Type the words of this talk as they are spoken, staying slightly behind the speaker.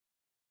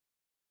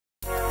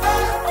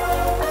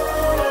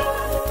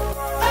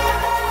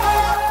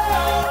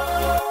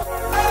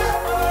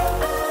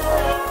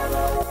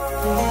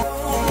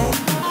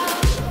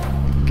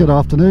Good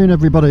afternoon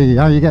everybody,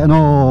 how are you getting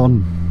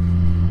on?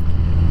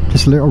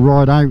 Just a little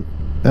ride out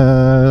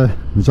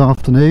this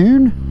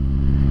afternoon.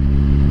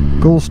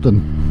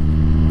 Gorleston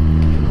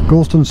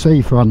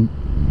seafront.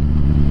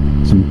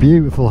 Some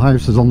beautiful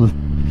houses on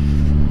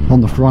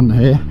the front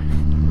here.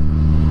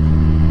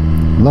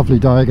 Lovely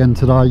day again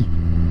today.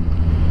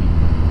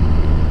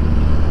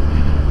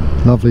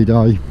 Lovely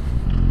day.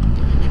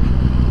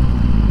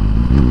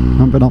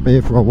 Haven't been up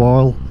here for a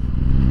while.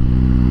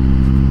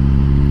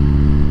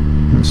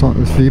 Looks like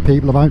there's a few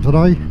people about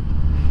today.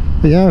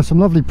 But yeah, some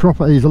lovely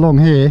properties along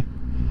here.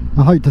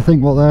 I hate to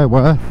think what they're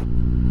worth.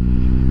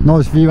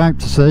 Nice view out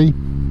to sea.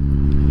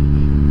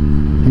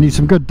 You need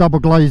some good double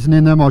glazing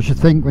in them, I should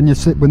think, when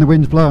the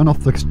wind's blowing off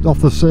the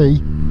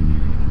sea.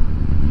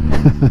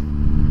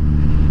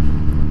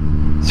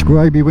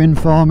 Scroby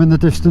wind farm in the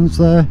distance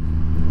there.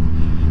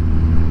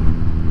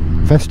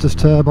 Vestas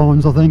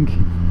turbines, I think.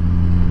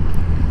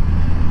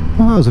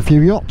 Oh, there's a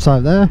few yachts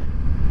out there.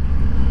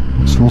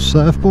 Small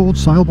surfboards,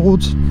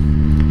 sailboards.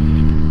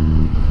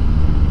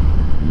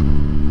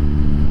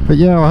 But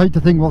yeah, I hate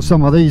to think what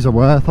some of these are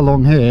worth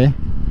along here.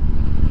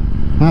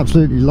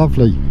 Absolutely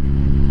lovely.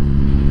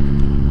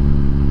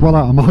 Well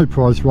out of my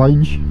price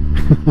range.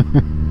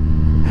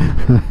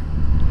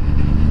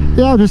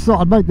 Yeah, I just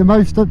thought I'd make the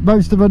most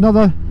of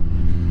another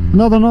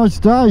nice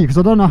day, because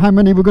I don't know how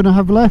many we're going to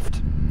have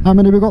left. How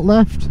many we've got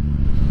left.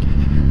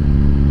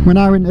 We're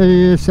now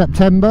into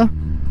September,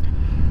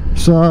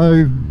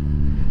 so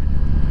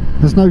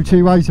there's no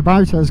two ways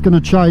about it. It's going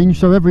to change,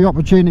 so every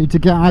opportunity to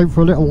get out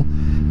for a little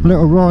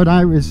ride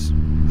out it's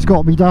got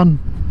to be done.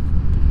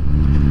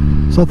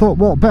 So I thought,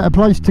 what better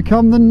place to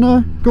come than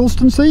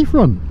Gorleston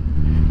seafront.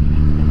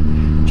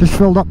 Just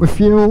filled up with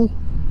fuel,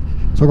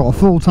 so I've got a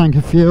full tank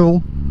of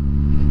fuel.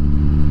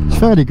 It's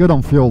fairly good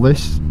on fuel,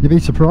 this, you'd be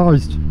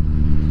surprised.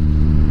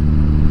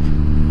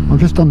 I've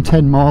just done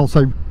 10 miles,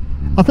 so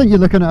I think you're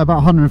looking at about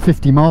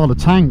 150 mile a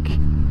tank.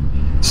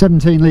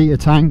 17 litre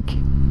tank.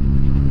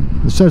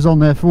 It says on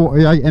there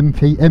 48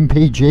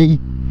 mpg.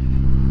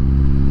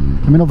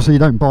 I mean, obviously you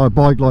don't buy a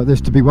bike like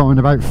this to be worrying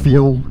about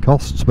fuel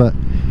costs, but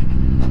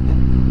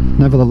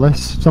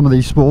nevertheless, some of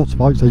these sports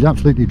bikes, they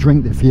absolutely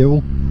drink the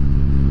fuel.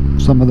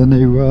 Some of the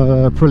new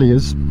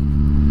Aprilias.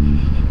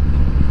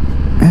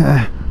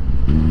 Yeah.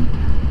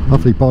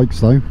 Lovely bikes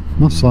though,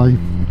 must say.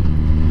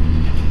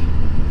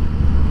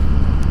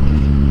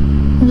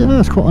 Yeah,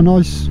 it's quite a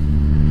nice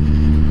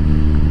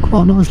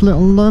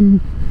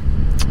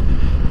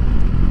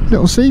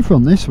little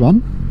seafront, this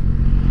one.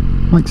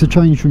 Makes a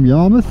change from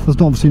Yarmouth.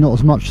 There's obviously not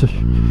as much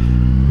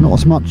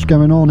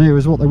going on here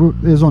as what there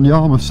is on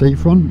Yarmouth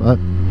seafront, but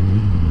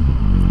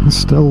it's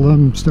still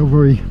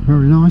very,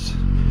 very nice.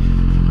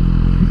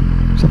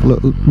 Let's have a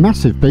look.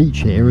 Massive beach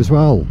here as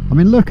well. I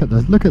mean, look at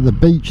the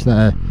beach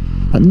there.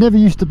 That never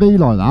used to be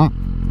like that.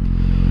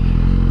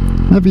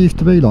 Never used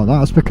to be like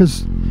that. It's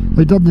because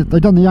they done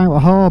the outer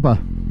harbour,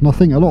 and I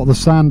think a lot of the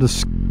sand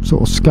is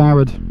sort of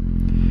scoured,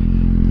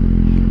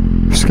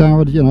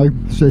 you know.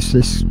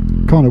 This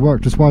kind of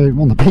worked its way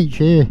on the beach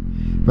here.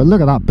 But look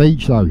at that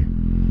beach though.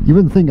 You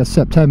wouldn't think it's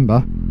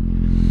September.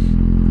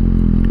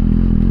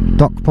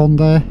 Duck pond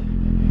there,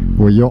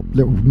 or a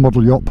little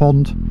model yacht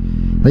pond.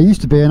 There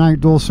used to be an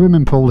outdoor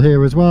swimming pool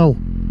here as well.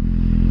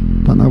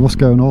 Don't know what's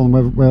going on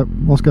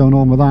what's going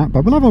on with that,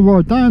 but we'll have a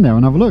ride down there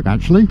and have a look.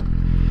 Actually, you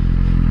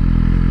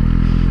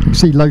can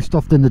see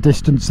Lowestoft in the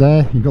distance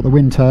there. You've got the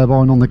wind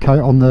turbine on the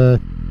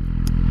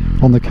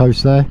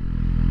coast there.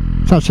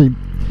 It's actually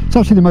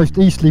the most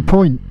easterly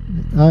point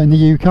in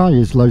the UK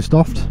is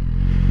Lowestoft.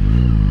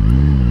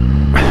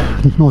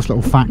 Nice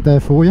little fact there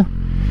for you.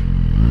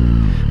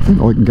 I think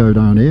I can go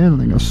down here. I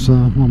think that's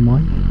one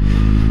way.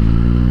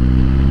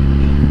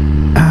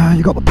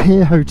 You've got the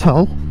Pier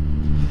Hotel.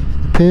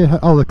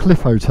 The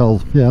Cliff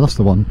Hotel. Yeah, that's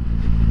the one.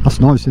 That's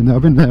nice in there.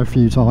 I've been there a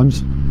few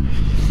times.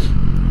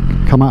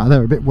 Come out of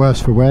there a bit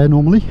worse for wear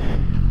normally.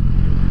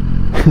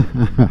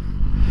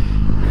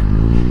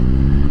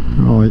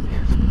 Right,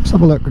 let's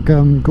have a look at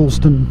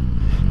Gorleston.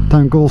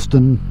 Down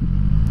Gorleston.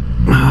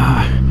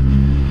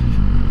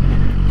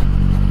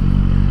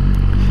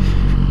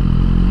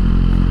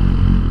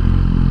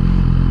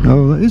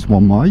 Oh, that is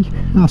one way.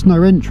 That's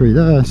no entry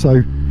there,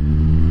 so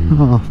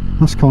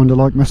that's kind of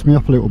like messed me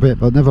up a little bit,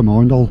 but never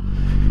mind. Oh,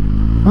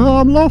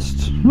 I'm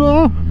lost.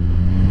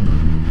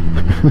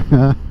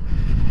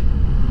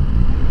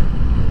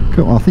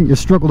 Cool. I think you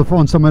struggle to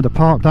find somewhere to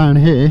park down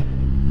here,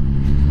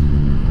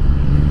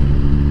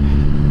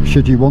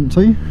 should you want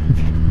to.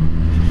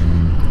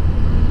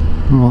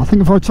 Oh, I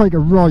think if I take a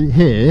right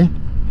here,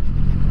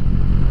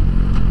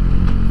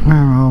 where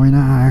are we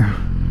now?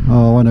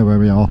 Oh, I know where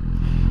we are.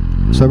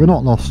 So we're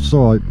not lost. It's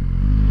alright,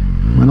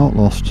 we're not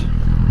lost.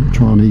 I'll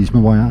try and ease my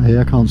way out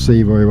here. I can't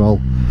see very well.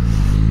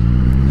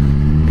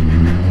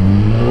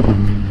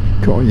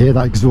 Can't hear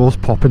that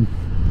exhaust popping.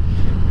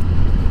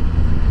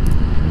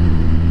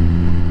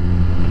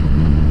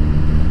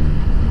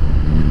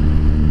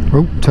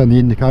 Oh, turn the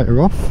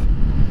indicator off.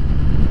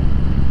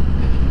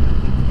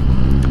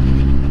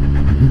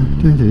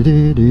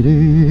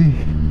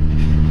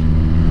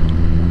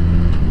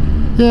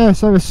 Yeah,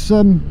 so it's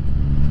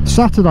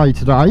Saturday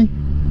today,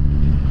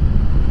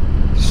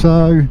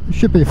 so there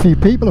should be a few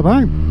people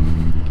about.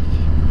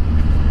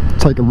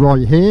 Take a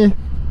right here.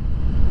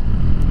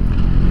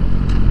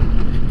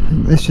 I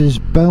think this is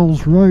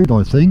Bells Road,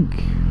 I think.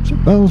 Is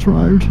it Bells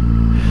Road?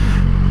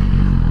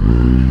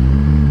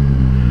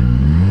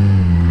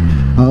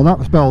 Oh, that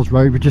was Bells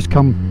Road. We just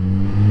come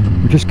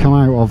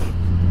out of.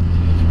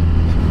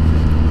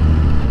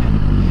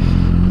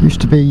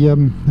 Used to be a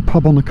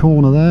pub on the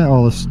corner there.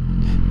 Oh, it's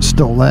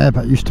still there,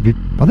 but it used to be.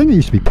 I think it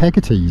used to be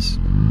Peggotty's.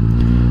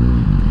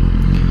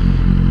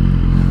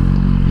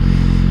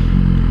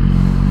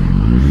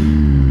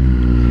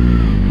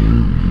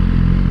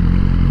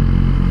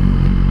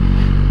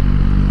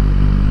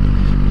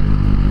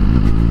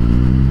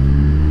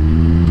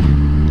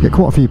 Get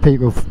quite a few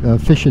people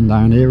fishing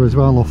down here as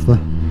well off the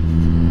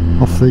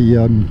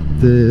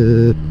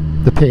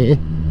pier.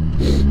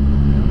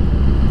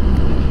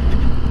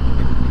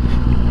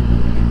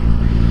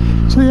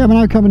 So yeah, we're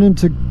now coming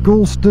into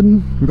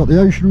Gorleston. We've got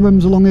the ocean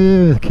rooms along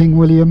here, King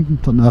William.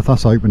 Don't know if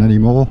that's open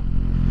anymore.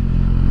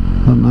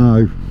 Don't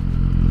know.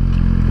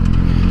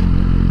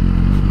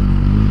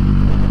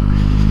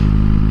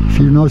 A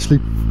few nicely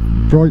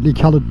brightly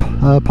coloured,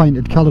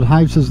 painted coloured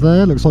houses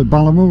there. Looks like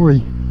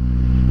Balamory.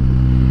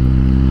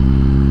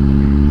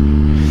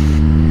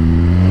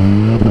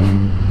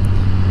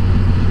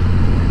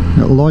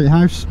 Little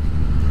lighthouse.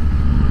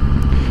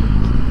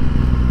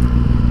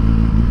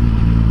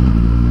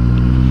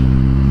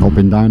 Not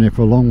been down here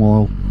for a long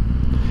while.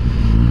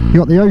 You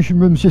got the ocean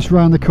rooms just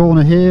round the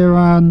corner here,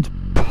 and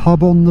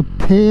pub on the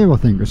pier, I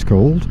think it's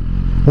called,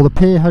 or the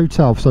Pier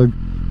Hotel. So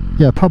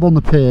yeah, pub on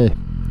the pier.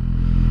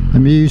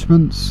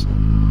 Amusements. I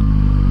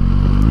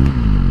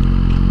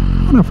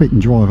don't know if we can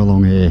drive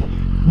along here.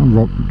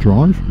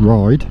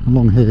 Ride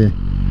along here.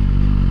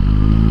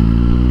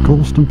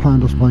 Gorleston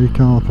Panda Blade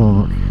car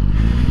park.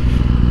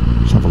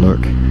 Let's have a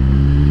look.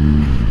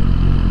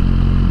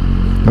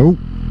 Oh,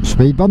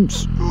 speed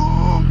bumps.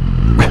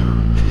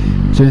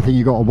 It's the only thing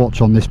you got to watch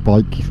on this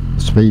bike,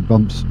 speed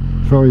bumps.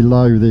 It's very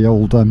low, the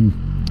old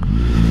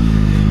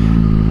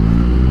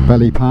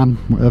belly pan,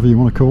 whatever you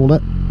want to call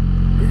it.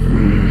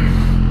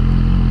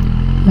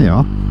 There you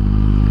are.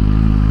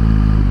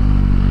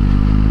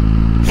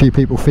 A few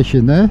people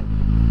fishing there.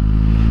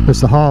 There's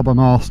the Harbour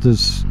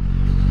Master's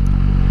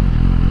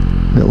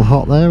little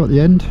hut there at the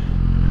end,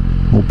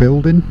 or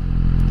building.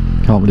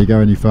 Can't really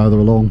go any further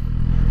along.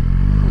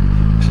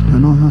 It's a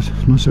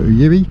nice little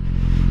Yui.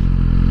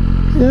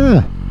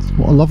 Yeah,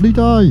 what a lovely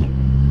day.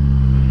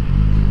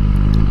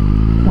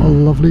 What a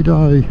lovely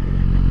day.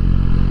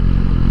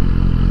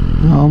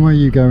 Oh, where are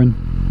you going?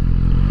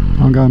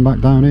 I'm going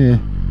back down here.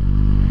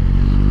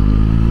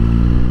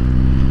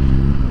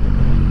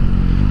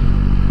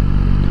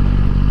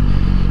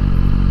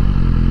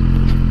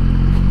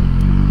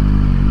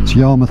 It's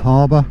Yarmouth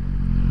Harbour.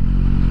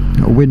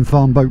 Got a wind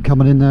farm boat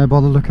coming in there by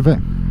the look of it.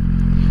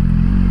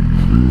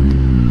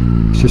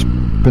 It's just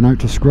been out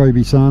to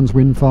Scroby Sands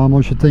wind farm,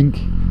 I should think.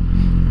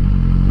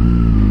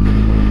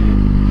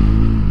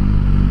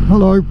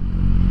 Hello.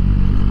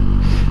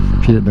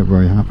 She didn't look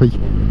very happy.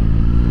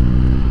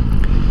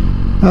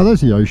 Oh,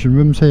 there's the ocean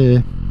rooms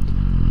here.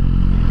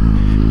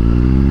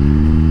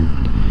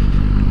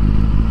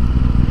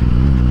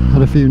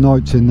 Had a few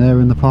nights in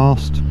there in the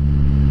past.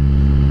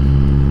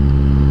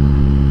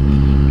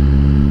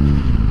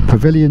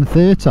 Pavilion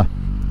Theatre.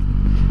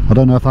 I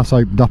don't know if that's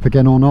opened up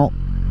again or not.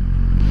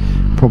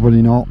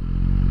 Probably not.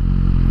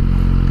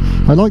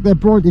 I like their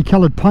brightly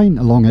coloured paint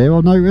along here,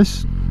 I've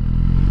noticed.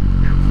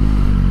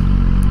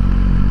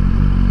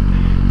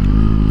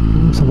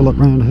 Let's have a look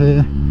round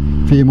here.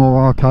 A few more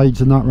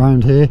arcades and that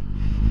round here.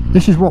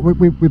 This is what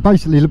we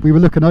basically, we were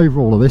looking over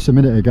all of this a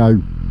minute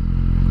ago.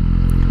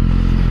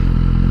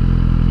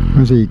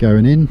 Where's he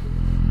going in?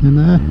 In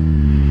there?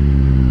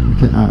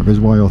 Get out of his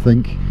way, I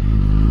think.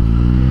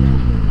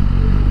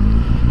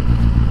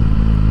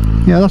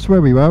 Yeah, that's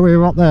where we were. We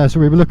were up there, so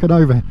we were looking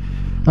over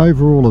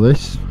all of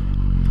this,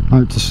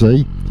 out to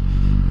sea.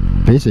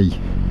 Busy.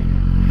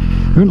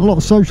 There isn't a lot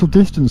of social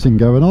distancing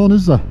going on,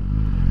 is there?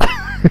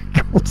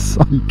 God's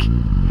sake.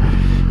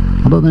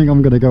 I don't think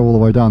I'm going to go all the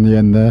way down the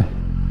end there.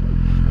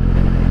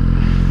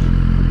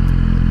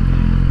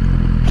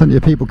 Plenty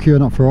of people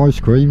queuing up for ice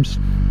creams.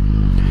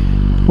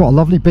 What a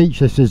lovely beach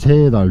this is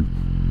here, though.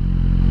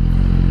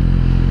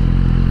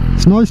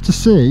 It's nice to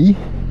see.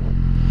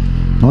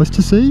 Nice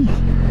to see.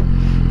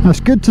 It's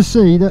good to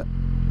see that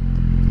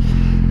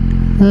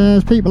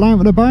there's people out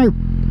and about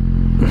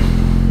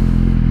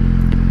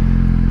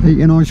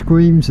eating ice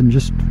creams and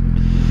just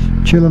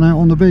chilling out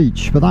on the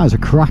beach. But that is a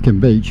cracking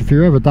beach. If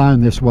you're ever down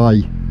this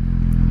way,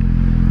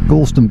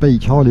 Gorleston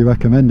Beach, highly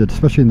recommended,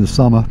 especially in the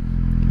summer.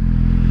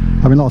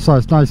 I mean, like I say,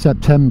 it's now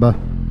September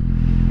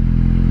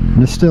and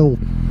there's still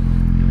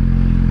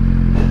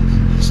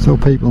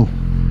people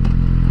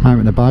out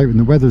and about, and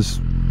the weather's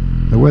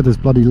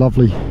bloody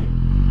lovely.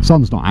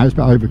 Sun's not out, it's a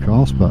bit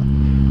overcast, but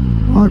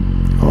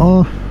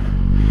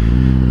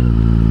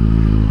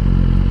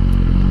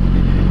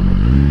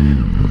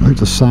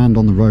loads of sand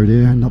on the road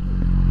here.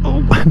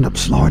 end up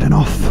sliding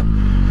off.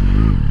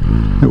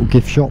 Little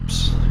gift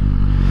shops.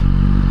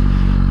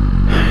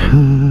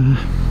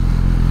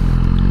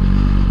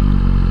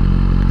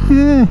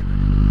 Yeah,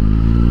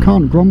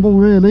 can't grumble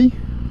really.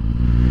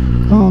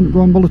 Can't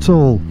grumble at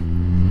all.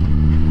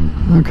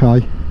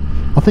 Okay,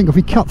 I think if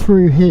we cut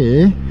through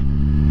here,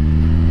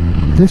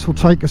 this will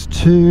take us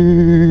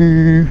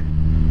to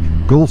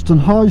Gorleston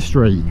High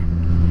Street.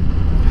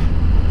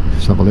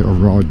 Let's have a little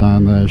ride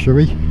down there, shall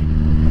we?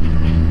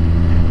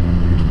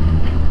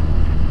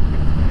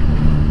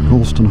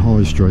 Gorleston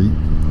High Street.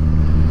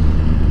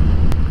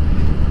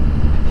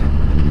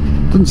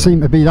 Doesn't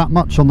seem to be that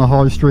much on the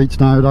high streets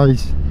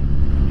nowadays.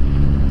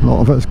 A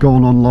lot of it's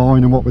gone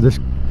online, and what with this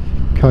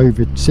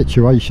COVID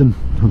situation,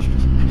 I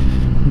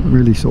don't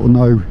really sort of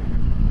know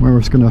where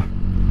it's going to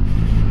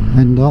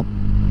end up.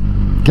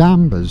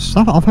 Gambas,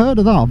 I've heard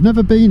of that. I've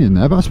never been in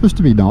there, but it's supposed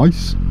to be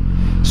nice.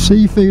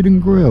 Seafood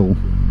and grill.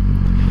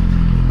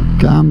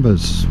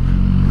 Gambas.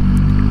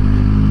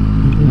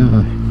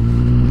 Yeah.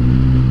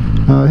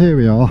 Here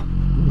we are.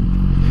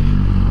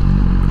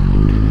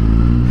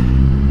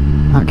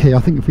 Okay, I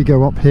think if we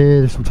go up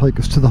here, this will take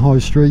us to the high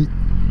street.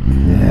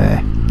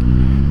 Yeah.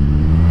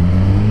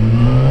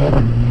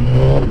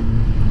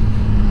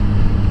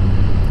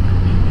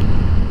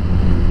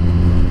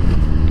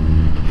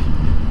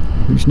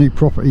 These new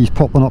properties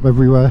popping up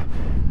everywhere.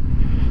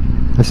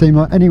 They seem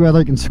like anywhere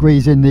they can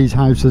squeeze in these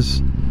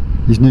houses,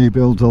 these new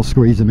builds, they'll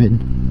squeeze them in.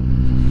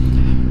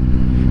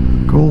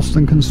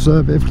 Gorleston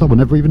Conservative Club, I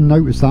never even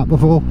noticed that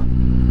before.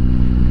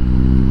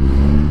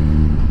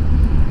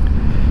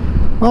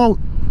 Well,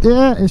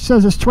 yeah, it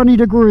says it's 20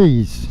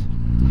 degrees.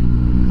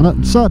 And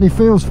it certainly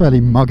feels fairly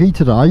muggy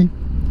today.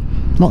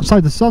 Not to say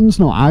the sun's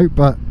not out,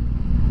 but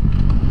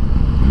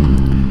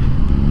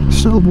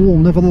still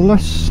warm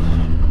nevertheless.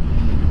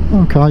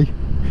 Okay,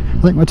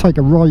 I think we'll take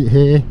a right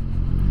here.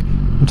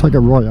 We'll take a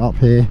right up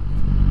here.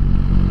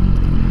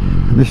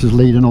 And this is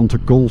leading on to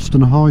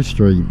Gorleston High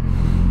Street.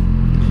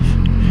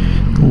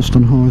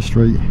 Gorleston High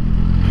Street.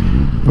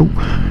 Oh,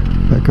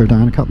 better go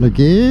down a couple of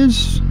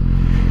gears.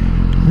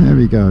 There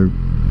we go.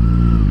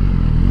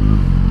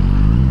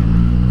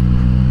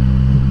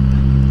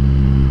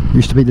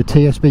 Used to be the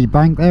TSB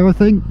Bank there, I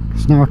think.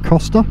 It's now a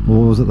Costa,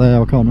 or was it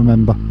there? I can't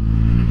remember.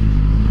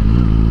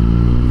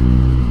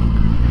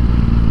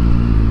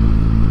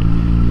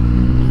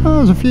 Oh,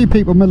 there's a few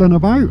people milling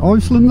about.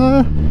 Iceland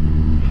there.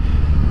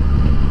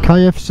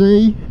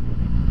 KFC.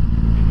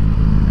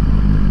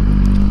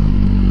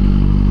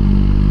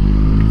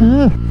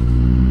 Yeah.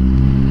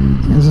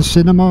 There's a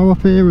cinema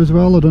up here as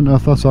well. I don't know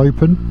if that's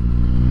open.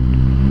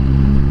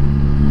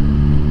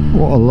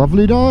 What a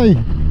lovely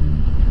day.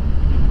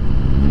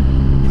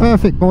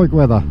 Perfect bike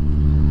weather.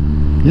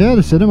 Yeah,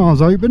 the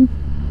cinema's open.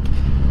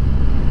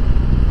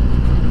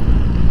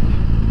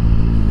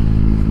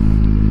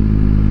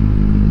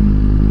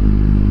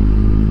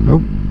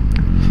 Oh,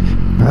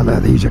 well, there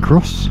these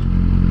across.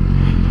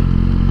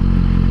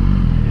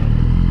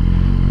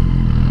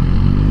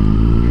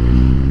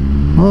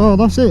 Oh,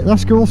 that's it.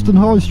 That's Gorleston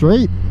High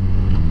Street.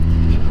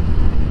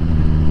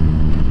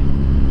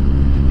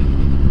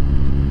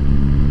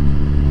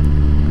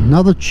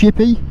 Another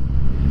chippy.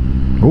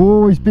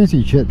 Always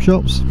busy, chip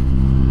shops.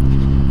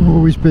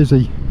 Always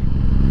busy.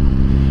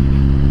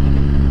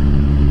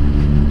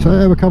 So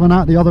yeah, we're coming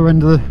out the other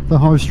end of the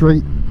high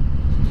street.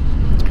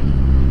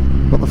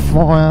 Got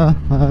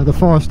the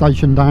fire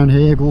station down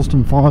here,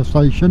 Gorleston Fire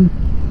Station.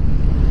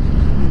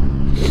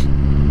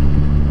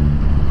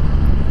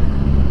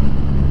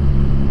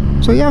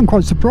 So yeah, I'm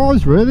quite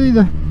surprised really.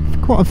 There's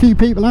quite a few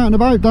people out and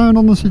about down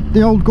on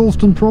the old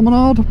Gorleston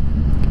Promenade.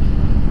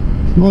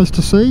 Nice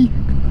to see.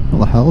 What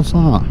the hell's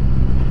that?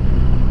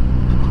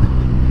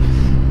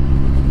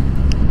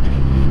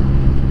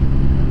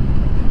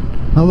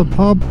 Another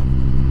pub.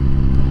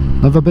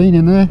 Never been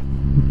in there.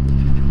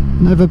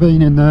 Never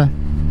been in there.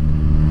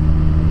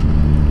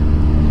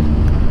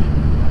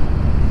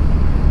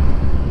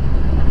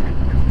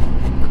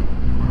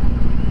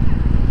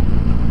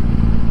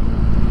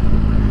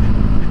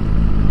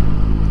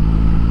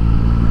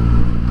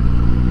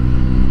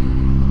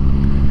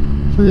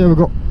 So yeah, we've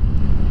got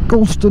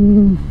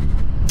Gorleston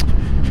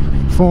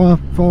Fire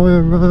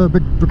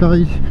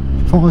Brigade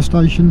Fire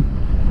Station.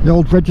 The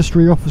old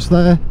registry office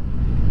there.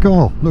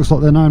 God, looks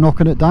like they're now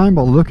knocking it down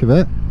by the look of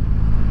it.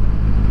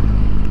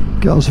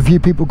 There's a few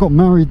people got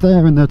married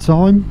there in their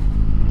time.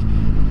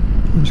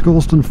 There's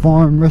Gorleston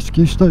Fire and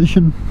Rescue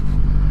Station.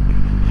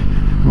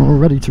 We're all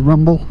ready to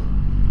rumble.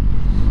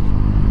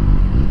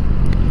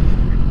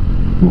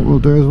 What we'll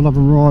do is we'll have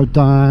a ride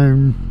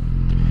down.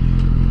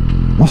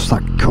 What's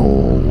that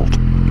called?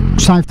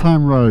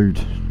 Southtown Road.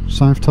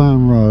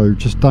 Southtown Road,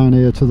 just down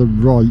here to the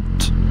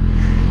right.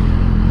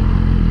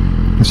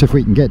 Let's see if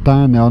we can get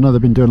down there. I know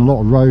they've been doing a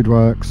lot of road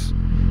works.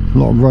 A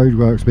lot of road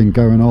work's been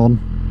going on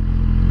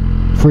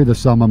through the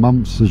summer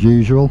months as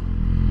usual.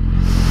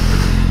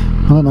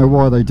 I don't know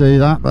why they do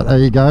that, but there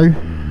you go.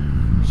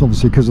 It's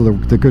obviously because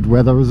of the good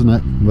weather, isn't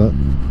it? But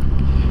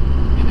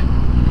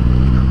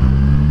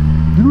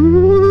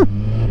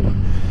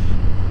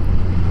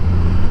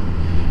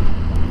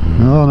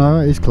Oh no,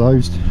 it is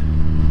closed.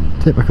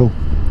 Typical.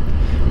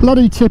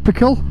 Bloody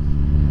typical.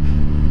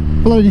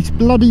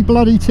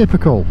 Bloody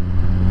typical.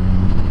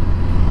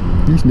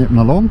 He's nipping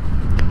along.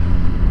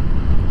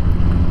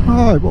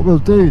 Alright, what we'll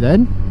do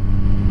then,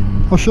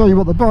 I'll show you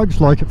what the bike's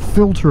like at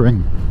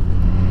filtering.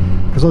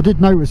 Because I did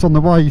notice on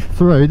the way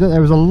through that there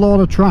was a lot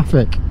of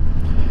traffic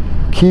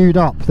queued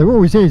up. There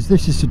always is.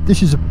 This is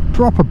a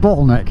proper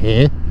bottleneck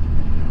here.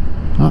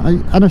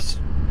 And it's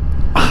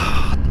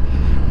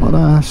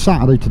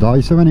Saturday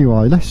today, so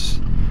anyway, let's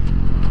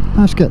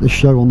get this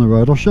show on the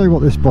road. I'll show you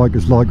what this bike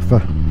is like for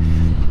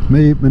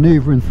me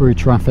manoeuvring through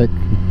traffic,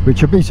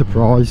 which you'll be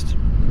surprised.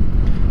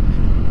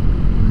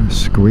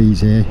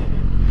 Squeeze here,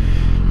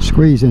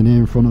 squeeze in here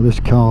in front of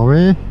this car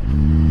here.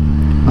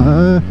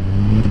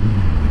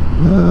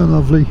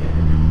 Lovely.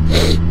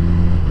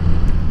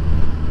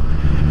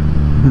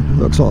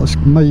 Looks like it's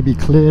maybe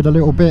cleared a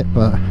little bit,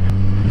 but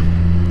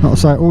like I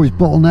say, always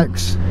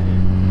bottlenecks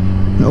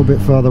a little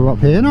bit further up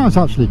here. No, it's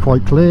actually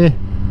quite clear.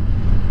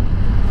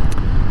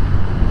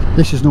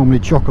 This is normally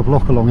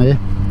chock-a-block along here.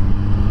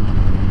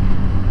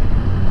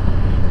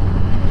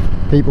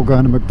 People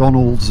going to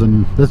McDonald's,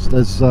 and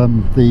there's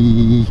some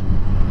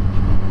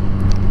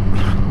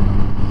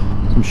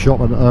shop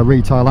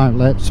retail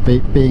outlets,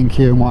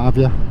 B&Q and what have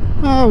you.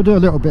 Oh, we'll do a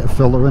little bit of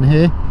filtering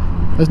here.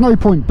 There's no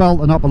point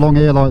belting up along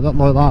here like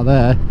that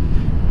there.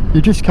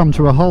 You just come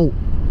to a halt.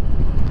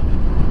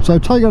 So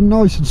take it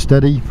nice and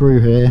steady through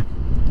here.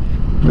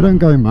 We don't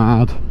go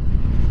mad.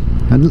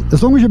 And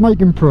as long as you're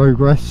making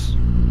progress,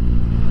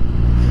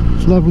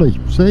 it's lovely.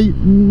 See,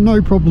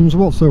 no problems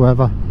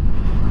whatsoever.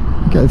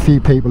 Get a few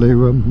people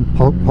who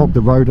hog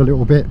the road a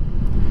little bit.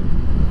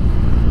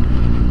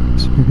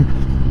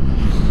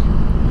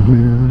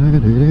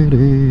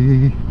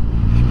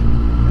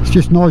 It's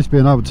just nice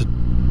being able to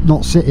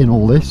not sit in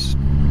all this.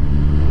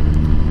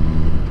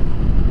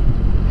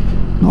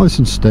 Nice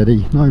and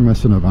steady, no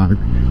messing about.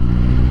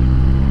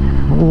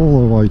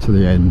 All the way to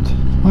the end.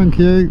 Thank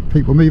you.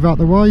 People move out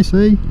the way,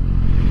 see?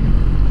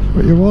 That's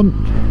what you want.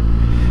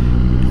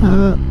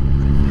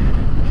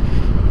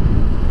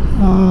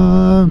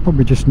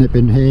 Probably just nip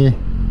in here.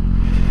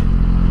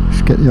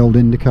 Just get the old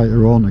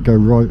indicator on and go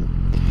right.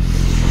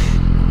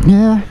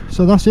 Yeah,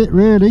 so that's it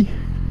really.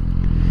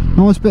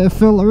 Nice bit of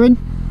filtering.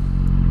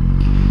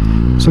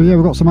 So yeah,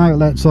 we've got some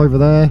outlets over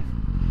there.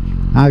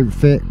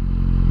 Outfit,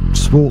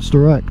 Sports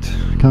Direct,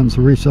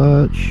 Cancer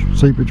Research,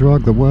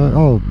 Superdrug, the work.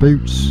 Oh,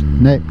 Boots,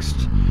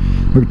 Next,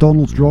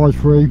 McDonald's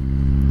drive-through.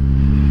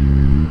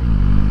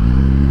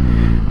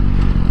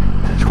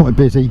 It's quite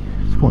busy.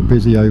 It's quite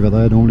busy over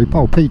there normally.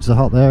 Oh, Pizza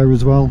Hut there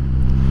as well.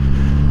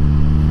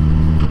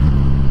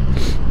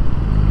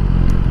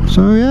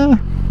 So yeah,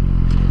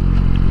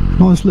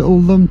 nice little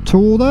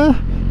tour there.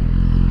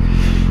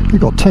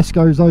 You've got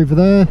Tesco's over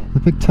there, the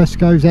big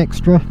Tesco's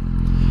Extra.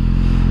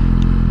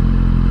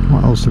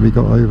 What else have we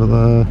got over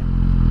there?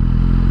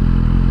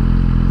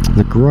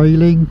 The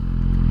Grayling.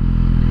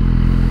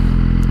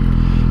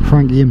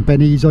 Frankie and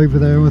Benny's over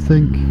there, I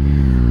think.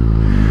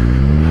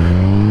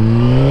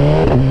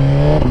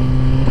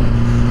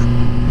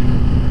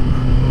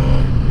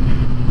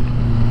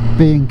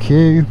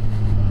 B&Q.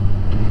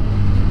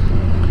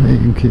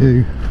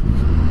 B&Q.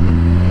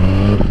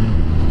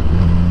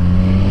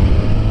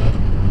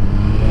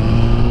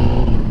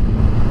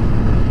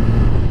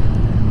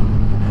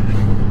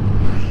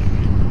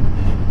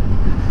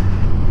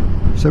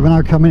 So we're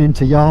now coming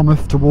into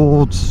Yarmouth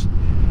towards,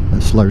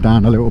 let's slow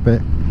down a little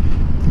bit. I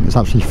think it's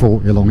actually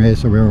 40 along here,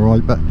 so we're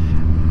alright, but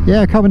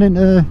yeah, coming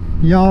into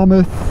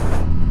Yarmouth,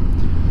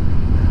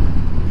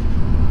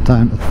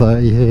 down to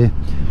 30 here.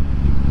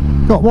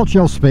 Got to watch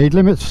your speed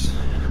limits.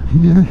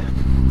 Yeah.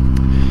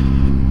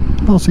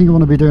 Last thing you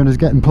want to be doing is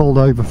getting pulled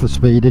over for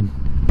speeding.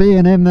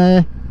 B&M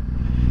there,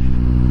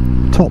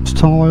 Tops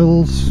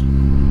Tiles,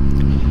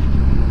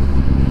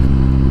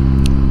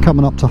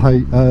 coming up to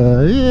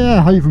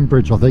Haven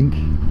Bridge, I think.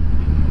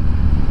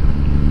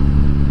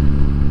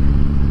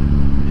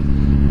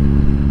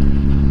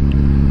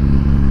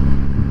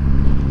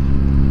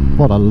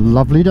 What a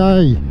lovely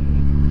day.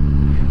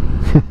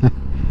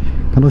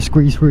 Can I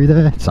squeeze through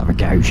there? Let's have a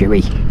go, shall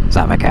we? Let's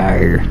have a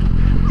go.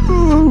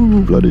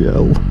 Oh, bloody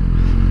hell.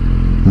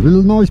 There's a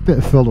little nice bit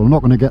of filter. I'm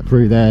not going to get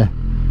through there.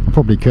 I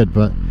probably could,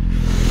 but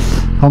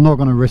I'm not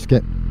going to risk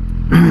it.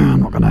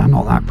 I'm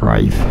not that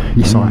brave.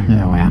 Yes,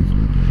 yeah, I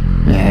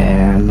am.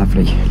 Yeah,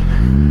 lovely.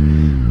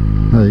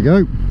 There you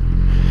go.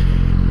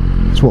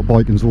 That's what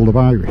biking's all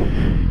about.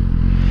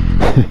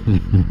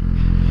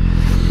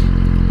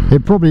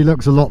 It probably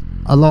looks a lot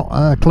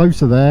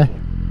closer there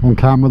on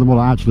camera than what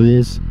it actually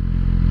is.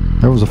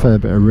 There was a fair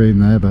bit of room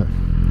there, but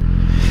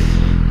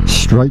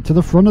straight to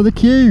the front of the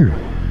queue.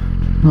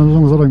 As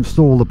long as I don't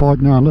stall the bike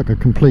now and look a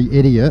complete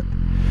idiot.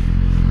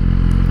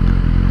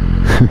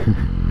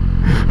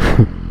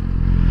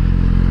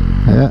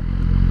 Yeah.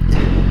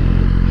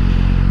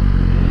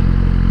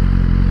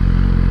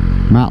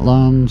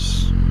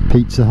 Matlands,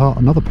 Pizza Hut,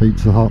 another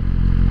Pizza Hut.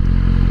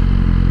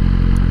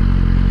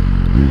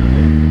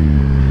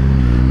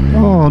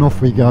 Oh, and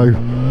off we go.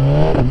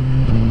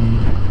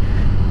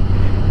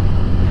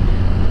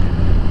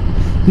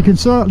 You can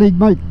certainly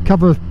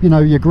cover, you know,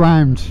 your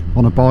ground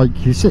on a bike.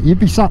 You'd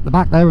be sat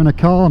back there in a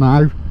car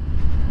now.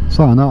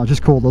 Saying that, I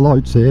just caught the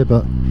lights here,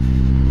 but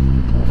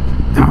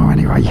oh,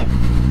 anyway.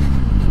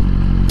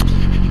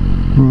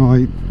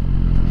 Right,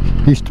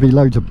 used to be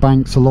loads of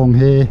banks along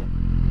here,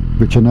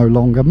 which are no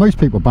longer. Most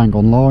people bank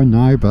online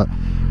now, but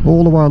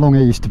all the way along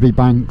here used to be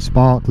banks,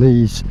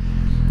 Barclays,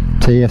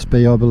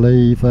 TSB, I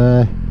believe.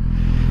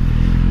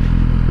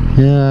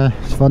 Yeah,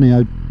 it's funny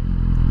how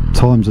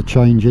times are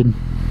changing.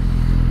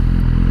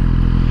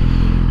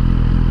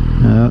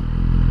 Yeah.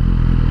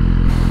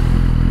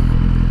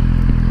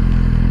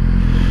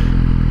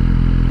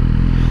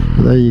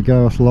 But there you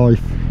go, that's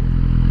life.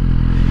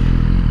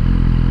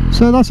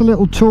 So that's a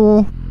little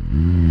tour,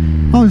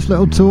 nice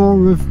little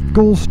tour of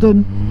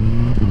Gorleston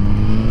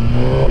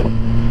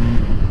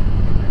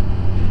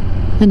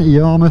into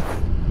Yarmouth.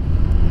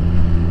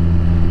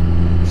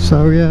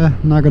 So yeah,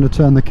 I'm now going to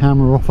turn the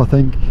camera off, I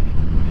think.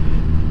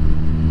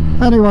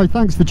 Anyway,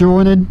 thanks for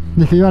joining.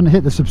 If you hadn't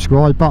hit the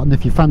subscribe button,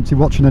 if you fancy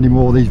watching any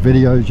more of these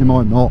videos, you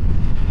might not.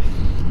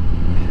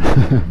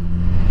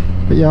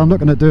 But yeah, I'm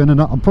looking at doing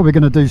I'm probably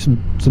going to do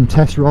some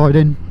test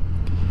riding,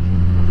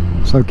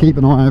 so keep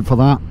an eye out for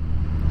that.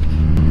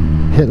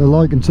 Hit the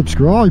like and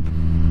subscribe.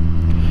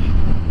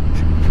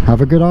 Have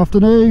a good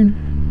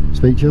afternoon.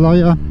 Speak to you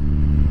later.